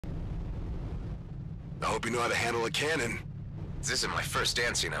I hope you know how to handle a cannon. This isn't my first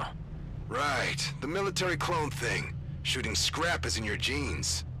dance, you know. Right, the military clone thing. Shooting scrap is in your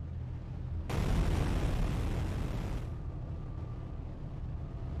genes.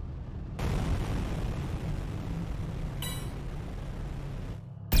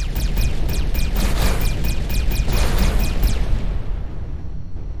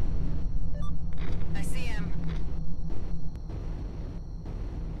 I see him.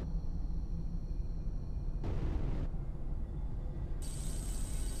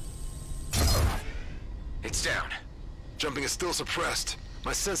 It's down. Jumping is still suppressed.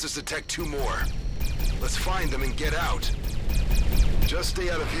 My sensors detect 2 more. Let's find them and get out. Just stay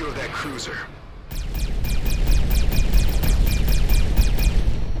out of view of that cruiser.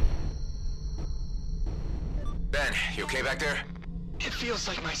 Ben, you okay back there? It feels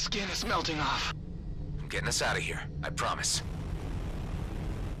like my skin is melting off. I'm getting us out of here, I promise.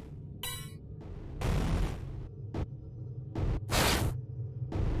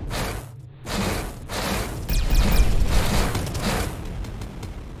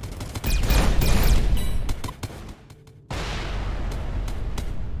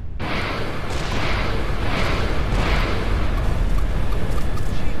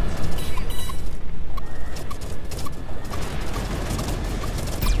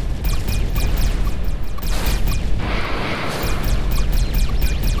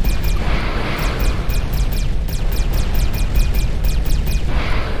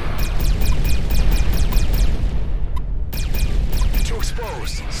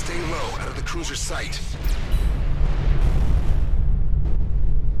 Stay low, out of the cruiser's sight.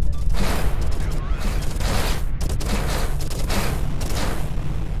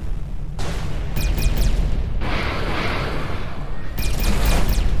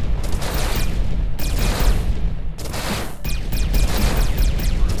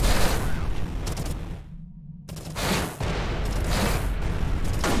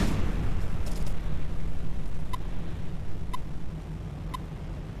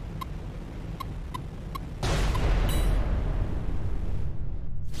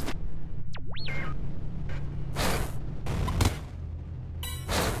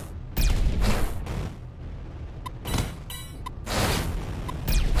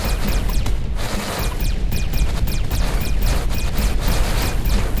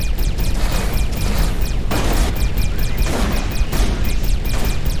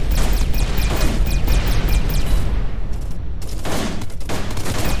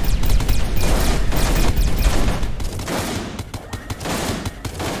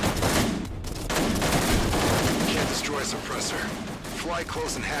 Suppressor. Fly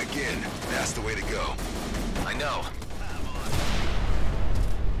close and hack in. That's the way to go. I know.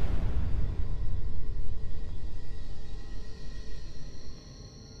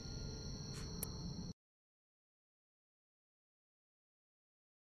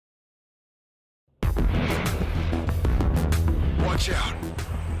 Watch out.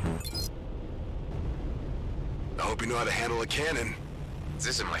 I hope you know how to handle a cannon. This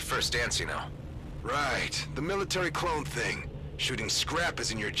isn't my first dance, you know. Right, the military clone thing. Shooting scrap is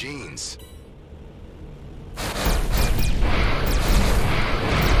in your genes.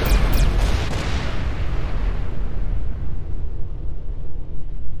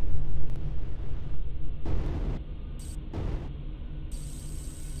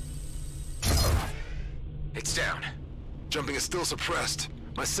 It's down. Jumping is still suppressed.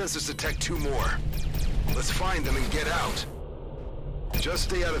 My sensors detect 2 more. Let's find them and get out. Just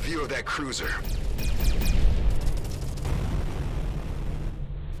stay out of view of that cruiser.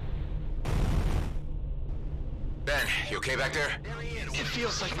 Ben, you okay back there? It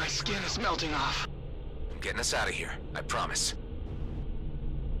feels like my skin is melting off. I'm getting us out of here, I promise.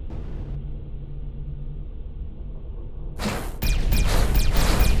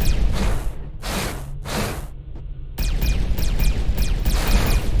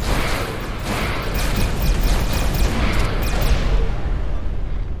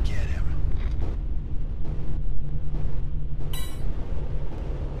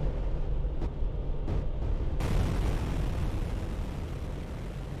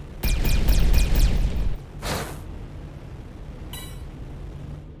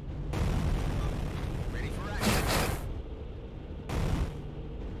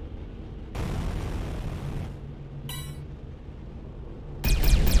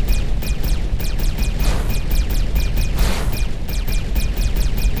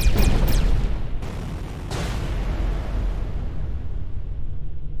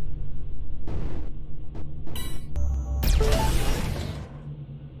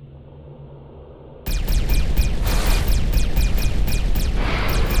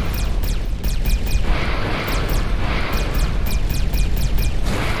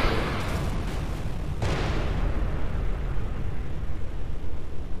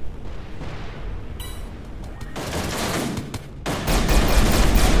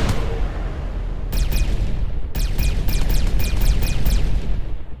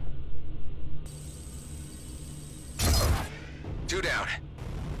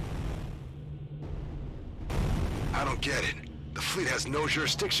 no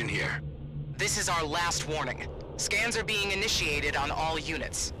jurisdiction here. This is our last warning. Scans are being initiated on all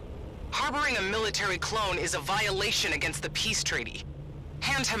units. Harboring a military clone is a violation against the peace treaty.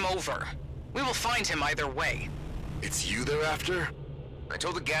 Hand him over. We will find him either way. It's you they're after? I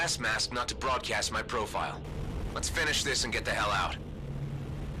told the gas mask not to broadcast my profile. Let's finish this and get the hell out.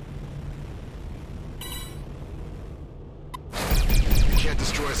 You can't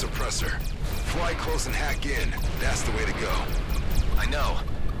destroy a suppressor. Fly close and hack in. That's the way to go. I know.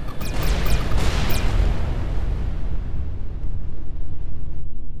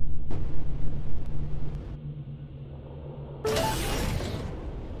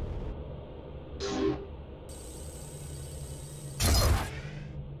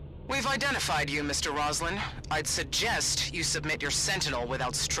 We've identified you, Mr. Roslin. I'd suggest you submit your Sentinel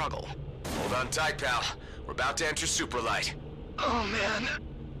without struggle. Hold on tight, pal. We're about to enter Superlight. Oh, man.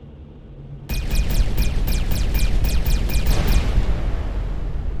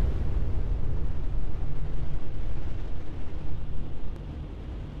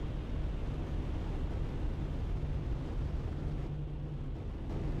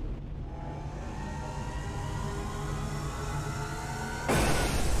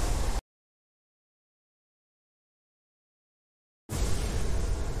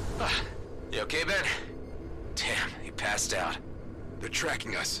 You okay, Ben? Damn, he passed out. They're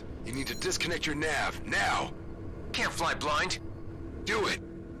tracking us. You need to disconnect your nav, now! Can't fly blind. Do it!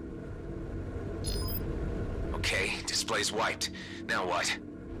 Okay, display's wiped. Now what?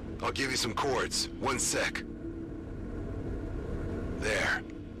 I'll give you some cords. 1 sec. There.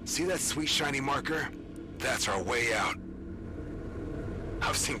 See that sweet shiny marker? That's our way out.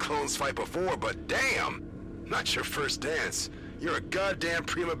 I've seen clones fight before, but damn! Not your first dance. You're a goddamn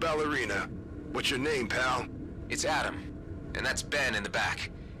prima ballerina. What's your name, pal? It's Adam. And that's Ben in the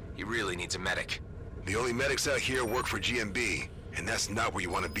back. He really needs a medic. The only medics out here work for GMB, and that's not where you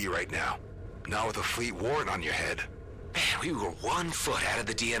want to be right now. Not with a fleet warrant on your head. Man, we were 1 foot out of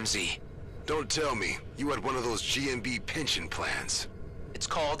the DMZ. Don't tell me you had one of those GMB pension plans. It's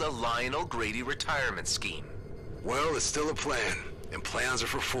called a Lionel Grady retirement scheme. Well, it's still a plan, and plans are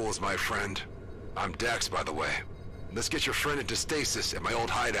for fools, my friend. I'm Dax, by the way. Let's get your friend into stasis at my old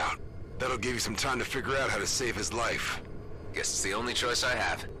hideout. That'll give you some time to figure out how to save his life. Guess it's the only choice I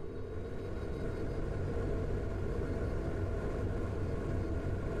have.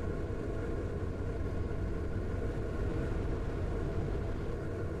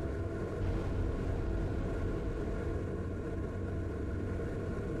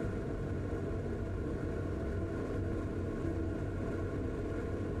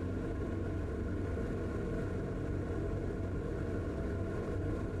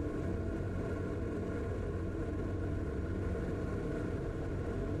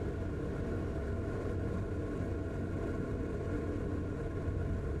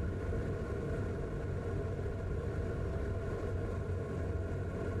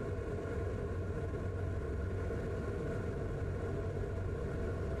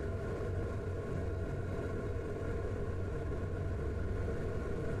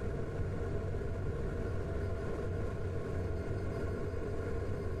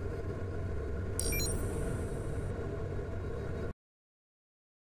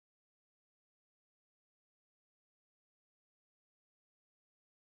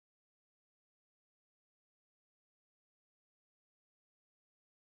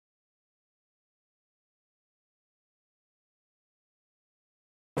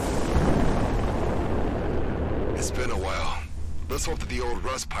 It's been a while. Let's hope that the old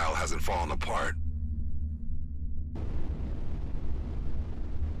rust pile hasn't fallen apart.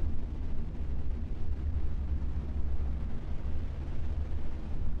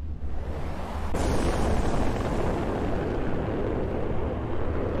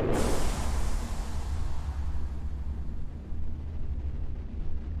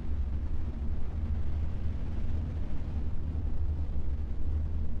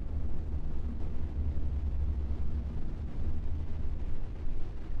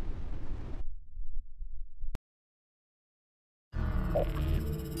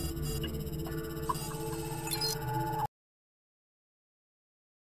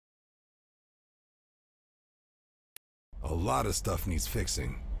 A lot of stuff needs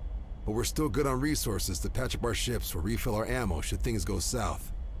fixing, but we're still good on resources to patch up our ships or refill our ammo should things go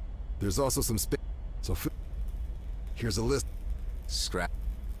south. There's also some space, so here's a list. Scrap.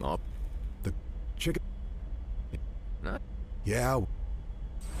 Oh. The chicken. Not. Yeah.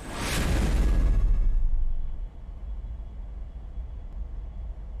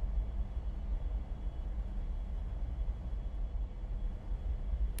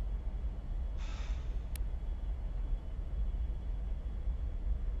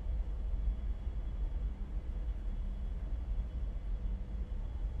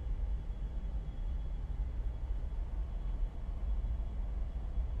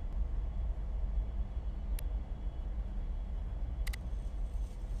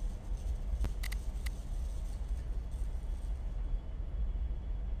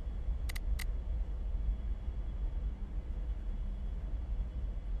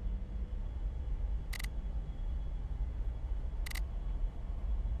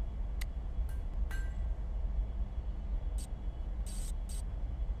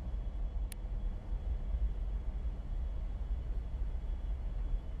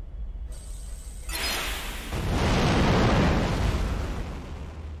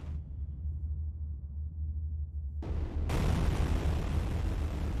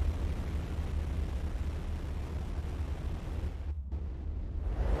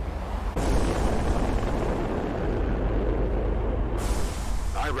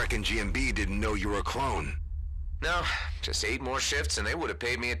 reckon GMB didn't know you were a clone. No, just 8 more shifts and they would have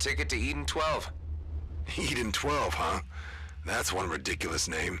paid me a ticket to Eden 12. Eden 12, huh? That's one ridiculous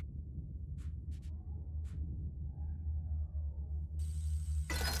name.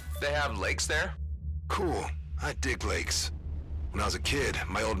 They have lakes there? Cool. I dig lakes. When I was a kid,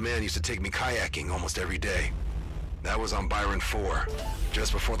 my old man used to take me kayaking almost every day. That was on Byron 4,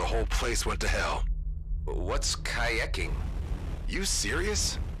 just before the whole place went to hell. What's kayaking? You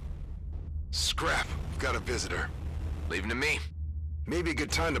serious? Scrap, we've got a visitor. Leave him to me. Maybe a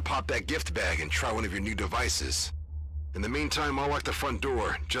good time to pop that gift bag and try one of your new devices. In the meantime, I'll lock the front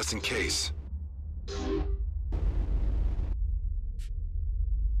door, just in case.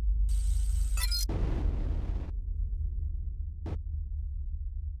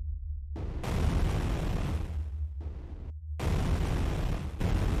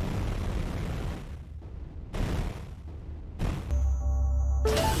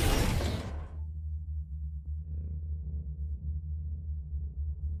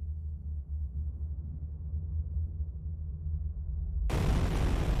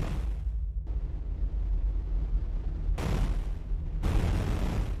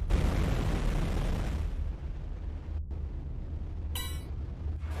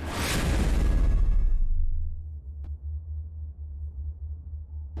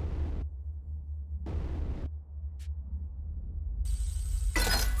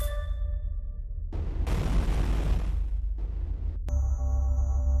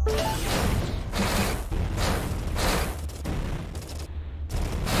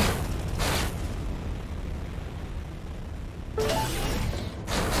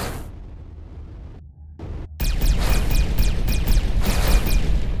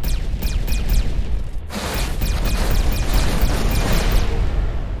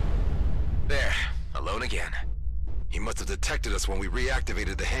 Detected us when we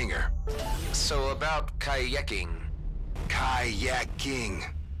reactivated the hangar. So about kayaking. Kayaking.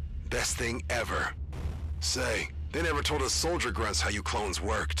 Best thing ever. Say, they never told us soldier grunts how you clones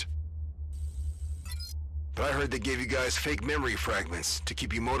worked. But I heard they gave you guys fake memory fragments to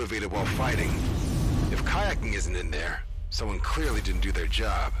keep you motivated while fighting. If kayaking isn't in there, someone clearly didn't do their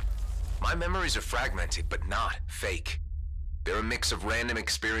job. My memories are fragmented, but not fake. They're a mix of random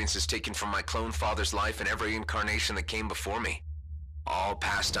experiences taken from my clone father's life and every incarnation that came before me. All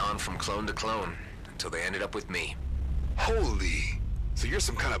passed on from clone to clone, until they ended up with me. Holy! So you're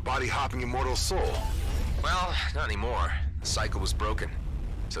some kind of body-hopping immortal soul. Well, not anymore. The cycle was broken.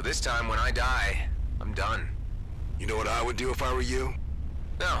 So this time when I die, I'm done. You know what I would do if I were you?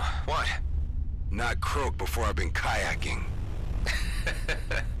 No, what? Not croak before I've been kayaking.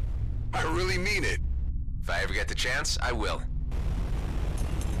 I really mean it. If I ever get the chance, I will.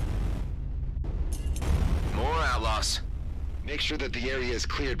 More outlaws. Make sure that the area is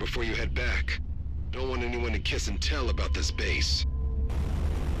cleared before you head back. Don't want anyone to kiss and tell about this base.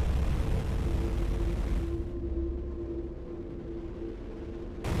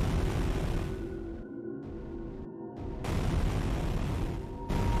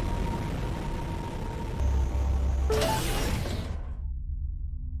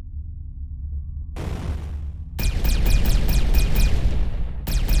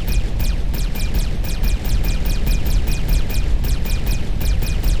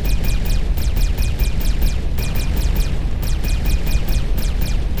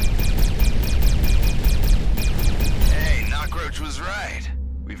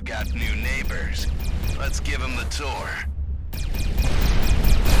 Let's give him the tour.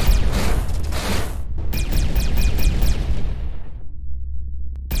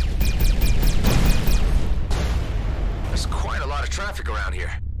 There's quite a lot of traffic around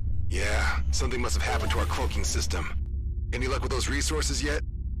here. Yeah, something must have happened to our cloaking system. Any luck with those resources yet?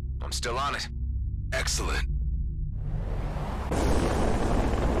 I'm still on it. Excellent.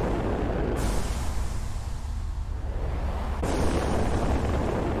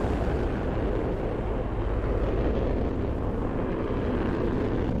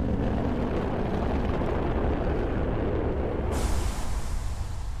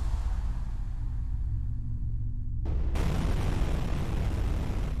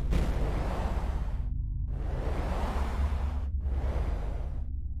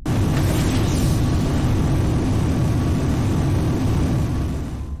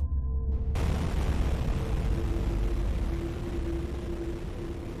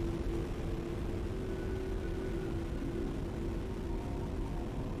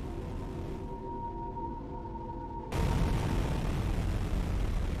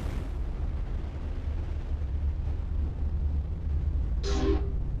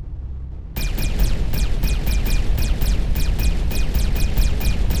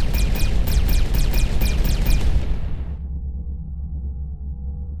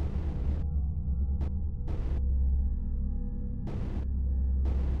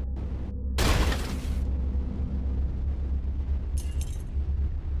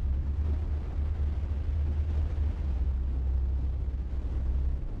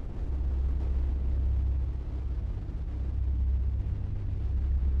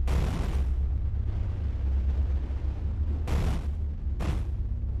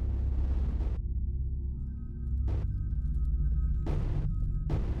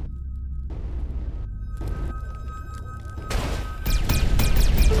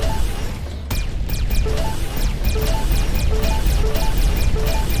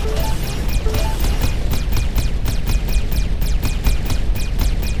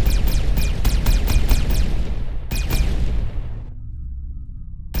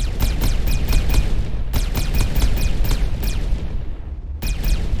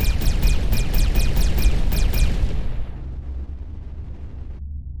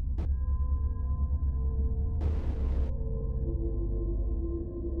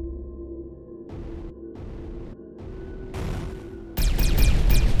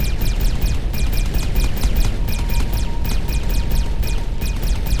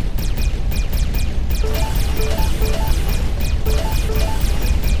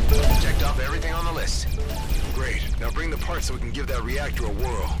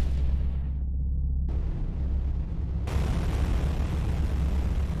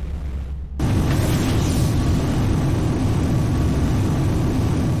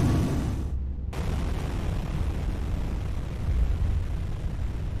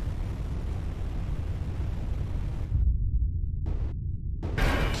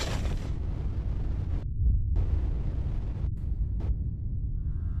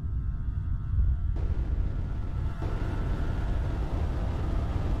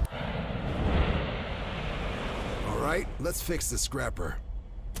 right, let's fix the scrapper.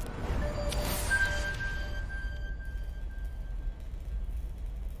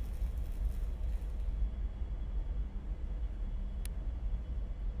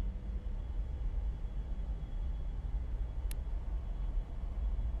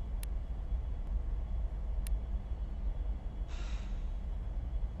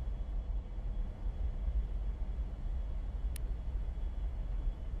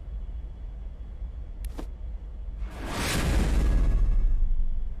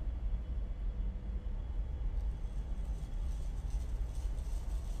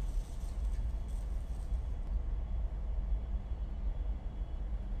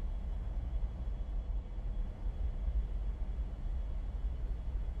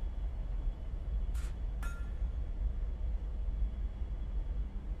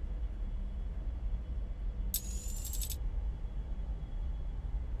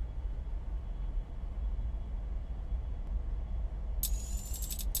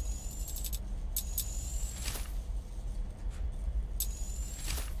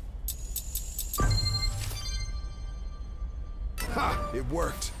 Ha! It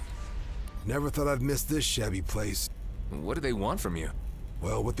worked. Never thought I'd miss this shabby place. What do they want from you?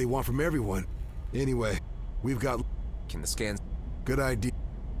 Well, what they want from everyone. Anyway, we've got... Can the scans... Good idea.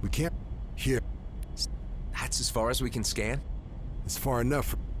 We can't... Here. That's as far as we can scan? It's far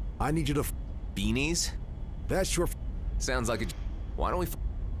enough. I need you to... Beanies? That's your... Sounds like a... Why don't we...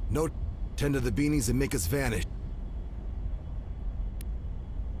 No... Tend to the beanies and make us vanish.